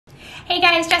Hey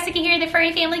guys, Jessica here, the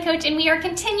Furry Family Coach, and we are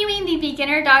continuing the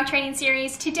beginner dog training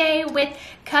series today with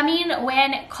coming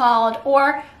when called,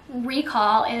 or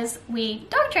recall as we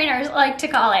dog trainers like to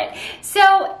call it.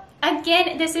 So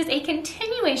again, this is a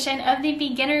continuation of the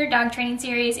beginner dog training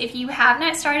series. If you have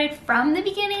not started from the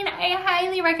beginning, I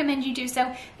highly recommend you do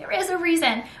so. There is a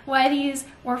reason why these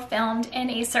were filmed in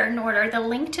a certain order. The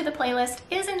link to the playlist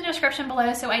is in the description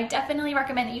below, so I definitely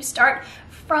recommend that you start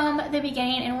from the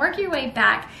beginning and work your way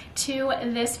back to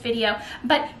this video.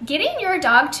 But getting your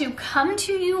dog to come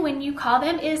to you when you call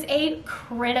them is a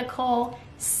critical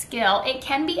skill. It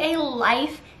can be a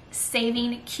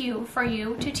life-saving cue for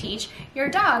you to teach your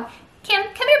dog. Kim,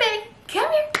 come here, baby.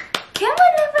 Come here. Come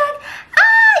on, little bug.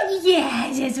 Ah,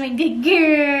 yes, that's my good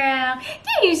girl.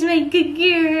 There's my good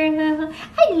girl.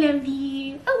 I love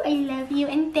you. Oh, I love you.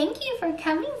 And thank you for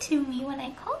coming to me when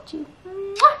I called you.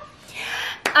 Mwah.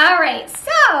 All right,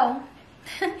 so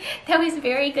that was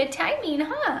very good timing,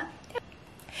 huh?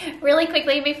 Really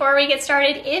quickly before we get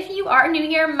started, if you are new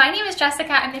here, my name is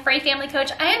Jessica. I'm the Furry Family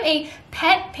Coach. I am a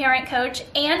pet parent coach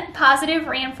and positive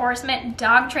reinforcement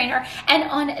dog trainer. And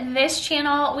on this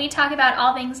channel, we talk about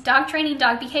all things dog training,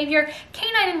 dog behavior,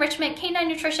 canine enrichment, canine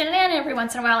nutrition, and every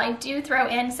once in a while I do throw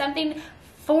in something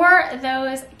for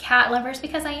those cat lovers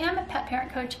because I am a pet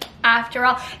parent coach after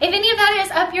all. If any of that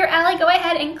is up your alley, go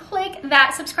ahead and click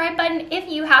that subscribe button if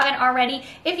you haven't already.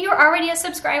 If you're already a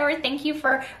subscriber, thank you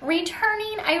for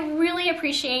returning. I really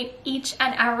appreciate each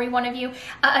and every one of you.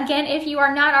 Again, if you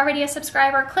are not already a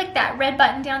subscriber, click that red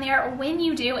button down there. When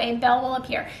you do, a bell will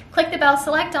appear. Click the bell,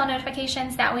 select all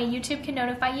notifications. That way YouTube can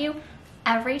notify you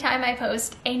every time I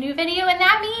post a new video, and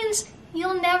that means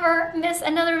you'll never miss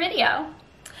another video.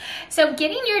 So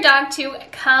getting your dog to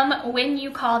come when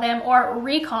you call them, or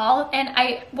recall, and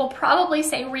I will probably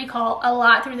say recall a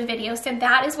lot through the video, so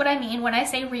that is what I mean when I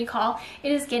say recall.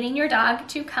 It is getting your dog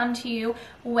to come to you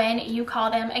when you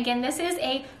call them. Again, this is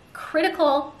a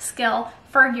critical skill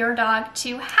for your dog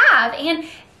to have, and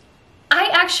I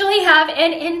actually have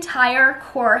an entire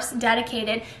course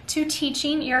dedicated to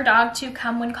teaching your dog to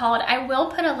come when called. I will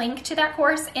put a link to that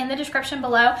course in the description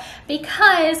below,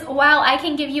 because while I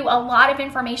can give you a lot of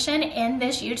information in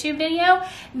this YouTube video,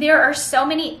 there are so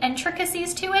many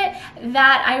intricacies to it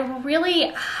that I really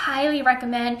highly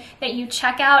recommend that you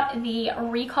check out the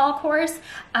recall course.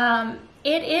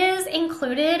 It is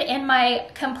included in my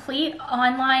complete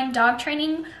online dog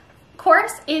training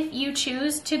course if you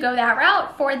choose to go that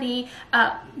route for the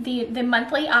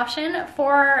monthly option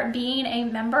for being a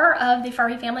member of the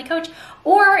Furry Family Coach,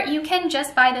 or you can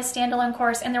just buy the standalone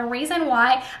course. And the reason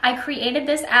why I created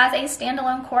this as a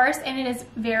standalone course, and it is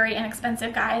very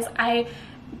inexpensive, guys, I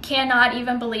cannot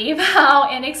even believe how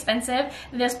inexpensive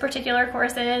this particular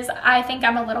course is. I think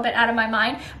I'm a little bit out of my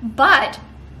mind, but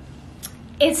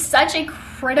it's such a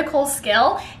critical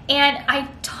skill, and I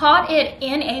taught it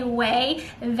in a way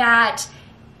that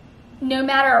no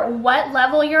matter what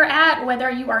level you're at, whether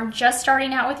you are just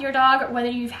starting out with your dog, whether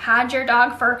you've had your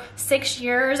dog for 6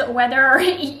 years, whether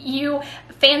you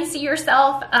fancy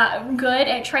yourself good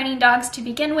at training dogs to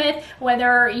begin with,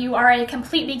 whether you are a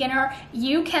complete beginner,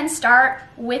 you can start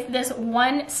with this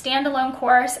one standalone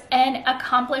course and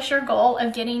accomplish your goal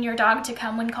of getting your dog to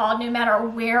come when called, no matter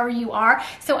where you are.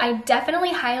 So I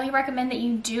definitely highly recommend that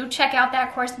you do check out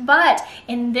that course. But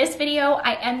in this video,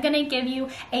 I am going to give you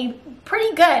a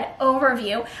pretty good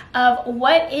overview of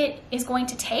what it is going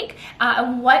to take,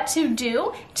 what to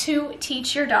do to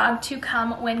teach your dog to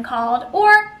come when called,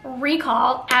 or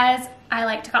recall, as I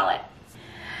like to call it.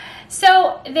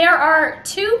 So there are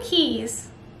two keys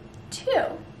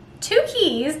to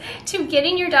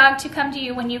getting your dog to come to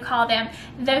you when you call them.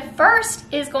 The first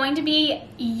is going to be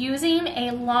using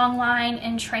a long line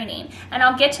in training, and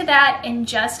I'll get to that in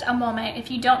just a moment. If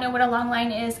you don't know what a long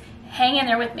line is, hang in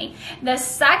there with me. The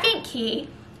second key,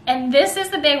 and this is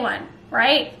the big one,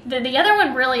 right? The other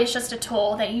one really is just a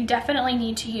tool that you definitely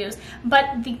need to use,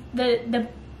 but the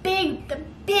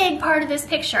big part of this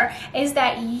picture is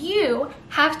that you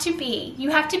have to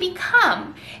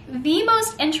become the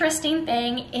most interesting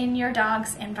thing in your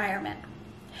dog's environment.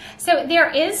 So there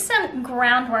is some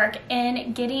groundwork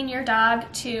in getting your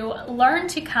dog to learn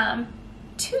to come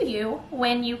to you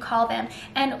when you call them,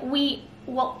 and we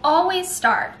will always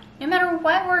start, no matter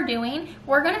what we're doing,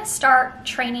 we're going to start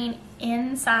training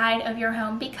inside of your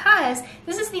home, because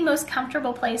this is the most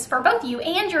comfortable place for both you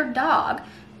and your dog.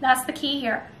 That's the key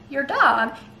here. Your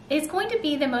dog is going to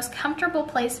be the most comfortable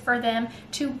place for them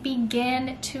to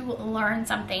begin to learn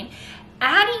something.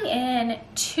 adding in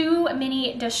too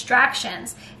many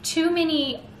distractions, too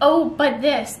many, oh, but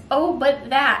this, oh, but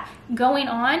that going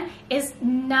on is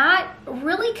not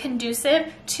really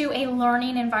conducive to a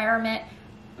learning environment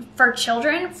for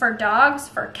children, for dogs,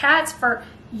 for cats, for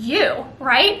you,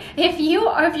 right? If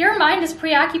your mind is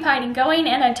preoccupied and going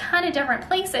in a ton of different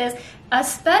places,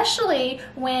 especially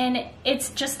when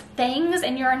it's just things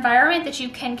in your environment that you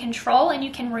can control and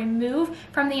you can remove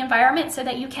from the environment so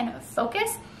that you can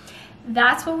focus,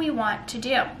 that's what we want to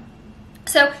do.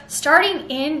 So starting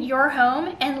in your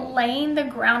home and laying the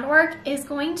groundwork is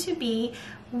going to be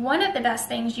one of the best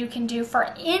things you can do for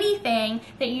anything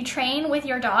that you train with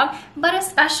your dog, but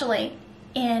especially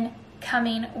in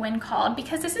coming when called,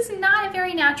 because this is not a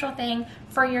very natural thing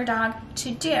for your dog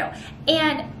to do.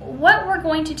 And what we're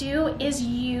going to do is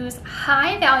use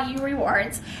high value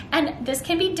rewards, and this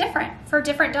can be different for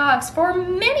different dogs. For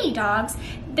many dogs,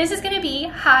 this is going to be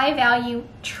high value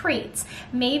treats.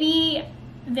 Maybe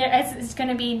it's going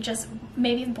to be just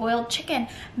maybe boiled chicken,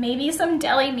 maybe some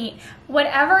deli meat,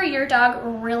 whatever your dog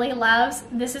really loves.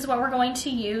 This is what we're going to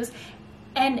use.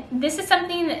 And this is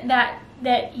something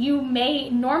that you may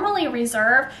normally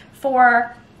reserve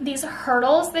for these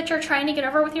hurdles that you're trying to get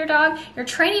over with your dog. You're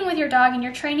training with your dog and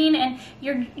you're training and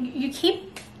you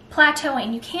keep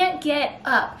plateauing. You can't get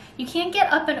up. You can't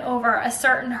get up and over a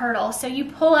certain hurdle. So you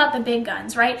pull out the big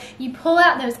guns, right? You pull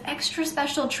out those extra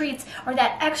special treats or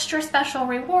that extra special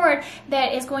reward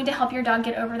that is going to help your dog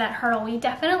get over that hurdle. We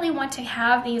definitely want to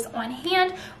have these on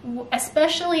hand,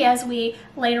 especially as we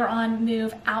later on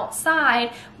move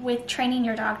outside with training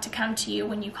your dog to come to you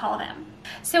when you call them.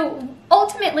 So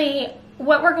ultimately,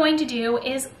 what we're going to do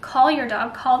is call your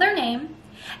dog, call their name,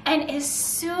 and as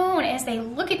soon as they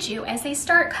look at you, as they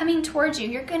start coming towards you,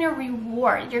 you're going to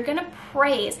reward, you're going to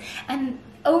praise, and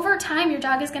over time your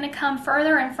dog is going to come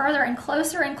further and further and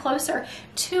closer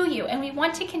to you, and we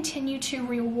want to continue to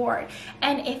reward.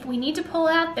 And if we need to pull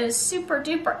out those super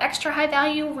duper extra high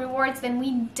value rewards, then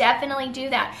we definitely do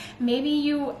that. Maybe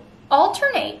you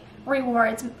alternate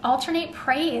rewards, alternate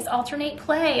praise, alternate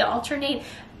play, alternate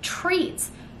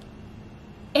treats.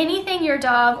 Anything your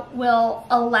dog will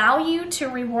allow you to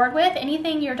reward with,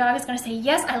 anything your dog is going to say,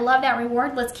 yes, I love that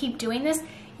reward, let's keep doing this,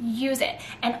 use it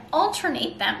and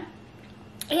alternate them.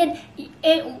 And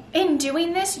in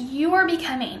doing this, you are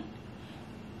becoming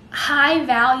high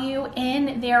value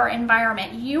in their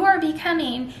environment. You are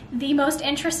becoming the most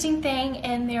interesting thing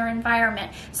in their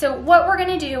environment. So what we're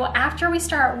going to do after we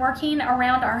start working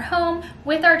around our home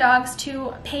with our dogs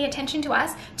to pay attention to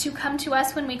us, to come to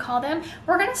us when we call them,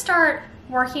 we're going to start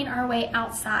working our way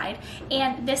outside.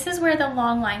 And this is where the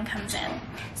long line comes in.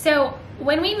 So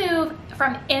when we move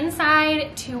from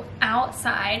inside to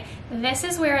outside, this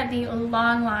is where the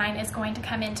long line is going to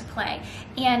come into play.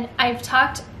 And I've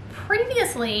talked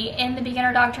previously in the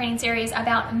beginner dog training series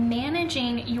about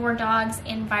managing your dog's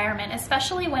environment,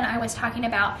 especially when I was talking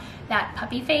about that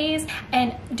puppy phase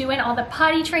and doing all the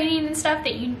potty training and stuff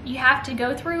that you have to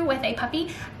go through with a puppy.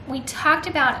 We talked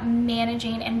about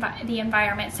managing the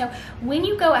environment. So when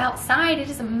you go outside, it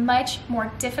is much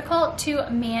more difficult to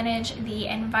manage the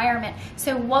environment.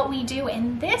 So what we do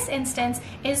in this instance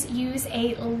is use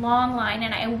a long line,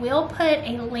 and I will put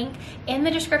a link in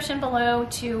the description below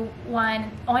to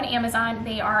one on Amazon.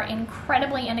 They are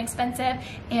incredibly inexpensive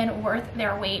and worth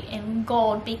their weight in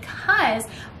gold, because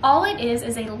all it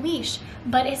is a leash,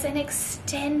 but it's an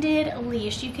extended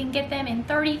leash. You can get them in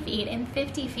 30 feet, in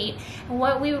 50 feet. And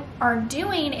what we are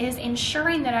doing is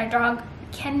ensuring that our dog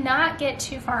cannot get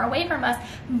too far away from us,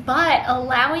 but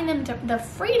allowing them the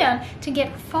freedom to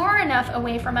get far enough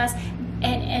away from us.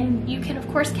 And you can, of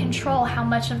course, control how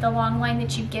much of the long line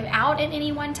that you give out at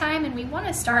any one time. And we want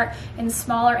to start in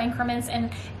smaller increments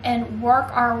and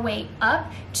work our way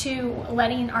up to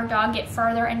letting our dog get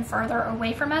further and further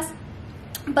away from us.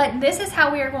 But this is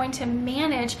how we are going to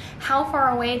manage how far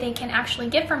away they can actually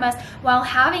get from us while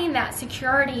having that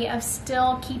security of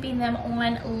still keeping them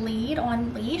on lead,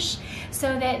 on leash,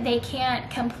 so that they can't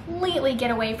completely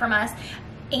get away from us,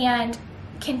 and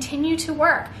continue to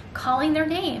work, calling their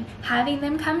name, having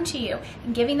them come to you,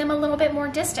 giving them a little bit more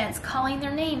distance, calling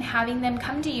their name, having them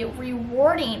come to you,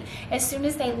 rewarding as soon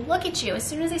as they look at you, as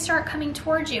soon as they start coming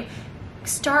towards you.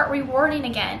 Start rewarding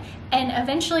again, and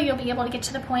eventually you'll be able to get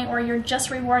to the point where you're just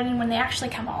rewarding when they actually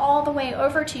come all the way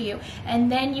over to you.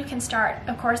 And then you can start,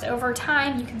 of course, over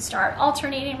time, you can start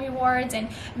alternating rewards and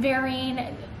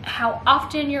varying how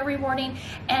often you're rewarding.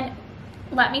 And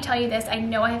let me tell you this, I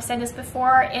know I have said this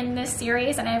before in this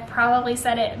series, and I've probably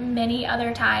said it many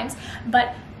other times,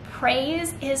 but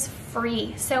praise is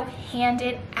free, so hand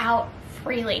it out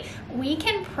freely. We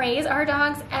can praise our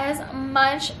dogs as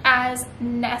much as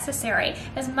necessary,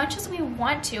 as much as we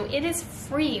want to. It is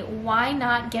free. Why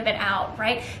not give it out,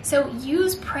 right? So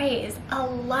use praise a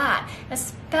lot,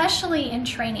 especially in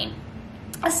training,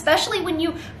 especially when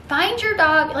you find your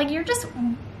dog, like you're just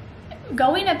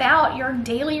going about your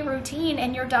daily routine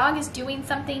and your dog is doing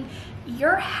something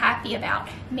you're happy about.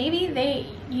 Maybe they,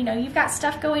 you've got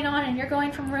stuff going on and you're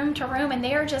going from room to room and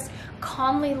they are just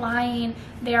calmly lying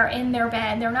there in their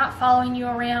bed. They're not following you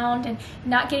around and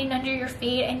not getting under your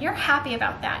feet, and you're happy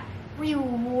about that.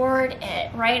 Reward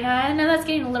it, right? And I know that's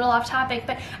getting a little off topic,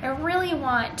 but I really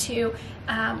want to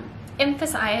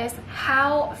emphasize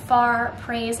how far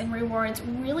praise and rewards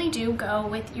really do go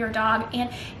with your dog,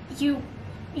 and you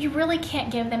really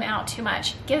can't give them out too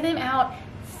much. Give them out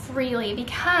freely,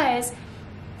 because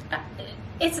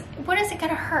what is it going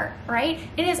to hurt, right?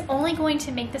 It is only going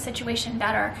to make the situation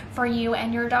better for you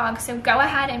and your dog. So go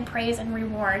ahead and praise and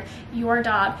reward your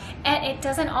dog. And it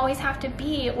doesn't always have to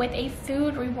be with a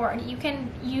food reward. You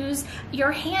can use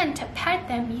your hand to pet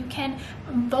them. You can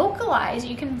vocalize,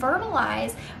 you can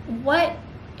verbalize what,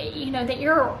 that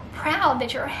you're proud,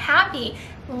 that you're happy.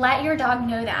 Let your dog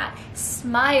know that.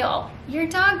 Smile. Your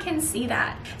dog can see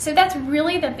that. So that's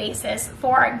really the basis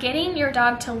for getting your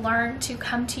dog to learn to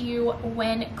come to you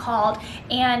when called.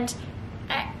 And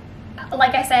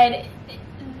like I said,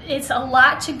 it's a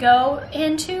lot to go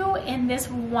into in this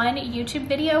one YouTube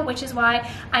video, which is why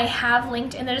I have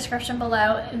linked in the description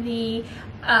below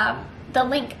the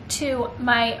link to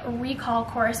my recall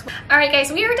course. All right,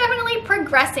 guys, we are definitely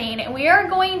progressing. We are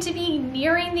going to be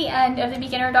nearing the end of the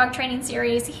beginner dog training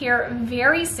series here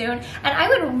very soon. And I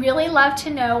would really love to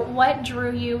know what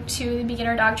drew you to the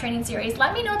beginner dog training series.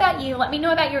 Let me know about you. Let me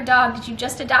know about your dog. Did you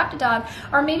just adopt a dog?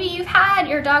 Or maybe you've had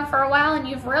your dog for a while and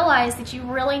you've realized that you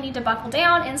really need to buckle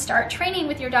down and start training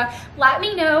with your dog. Let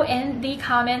me know in the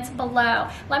comments below.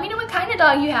 Let me know what kind of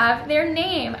dog you have, their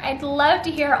name. I'd love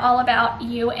to hear all about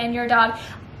you and your dog.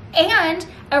 And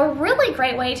a really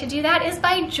great way to do that is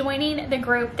by joining the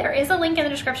group. There is a link in the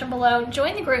description below.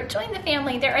 Join the group, join the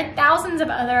family. There are thousands of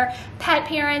other pet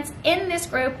parents in this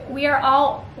group. We are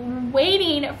all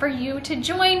waiting for you to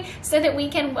join so that we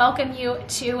can welcome you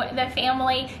to the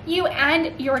family. You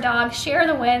and your dog share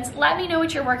the wins. Let me know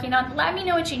what you're working on. Let me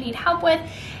know what you need help with.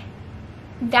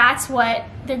 That's what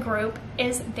the group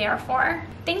is there for.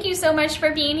 Thank you so much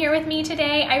for being here with me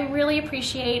today. I really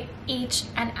appreciate each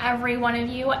and every one of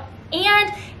you.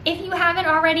 And if you haven't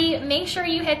already, make sure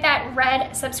you hit that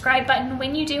red subscribe button.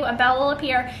 When you do, a bell will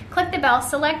appear. Click the bell,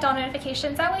 select all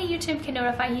notifications. That way YouTube can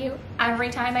notify you every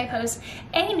time I post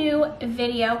a new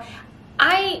video.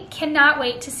 I cannot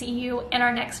wait to see you in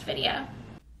our next video.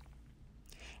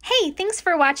 Hey, thanks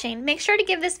for watching. Make sure to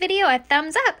give this video a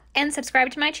thumbs up and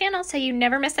subscribe to my channel so you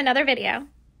never miss another video.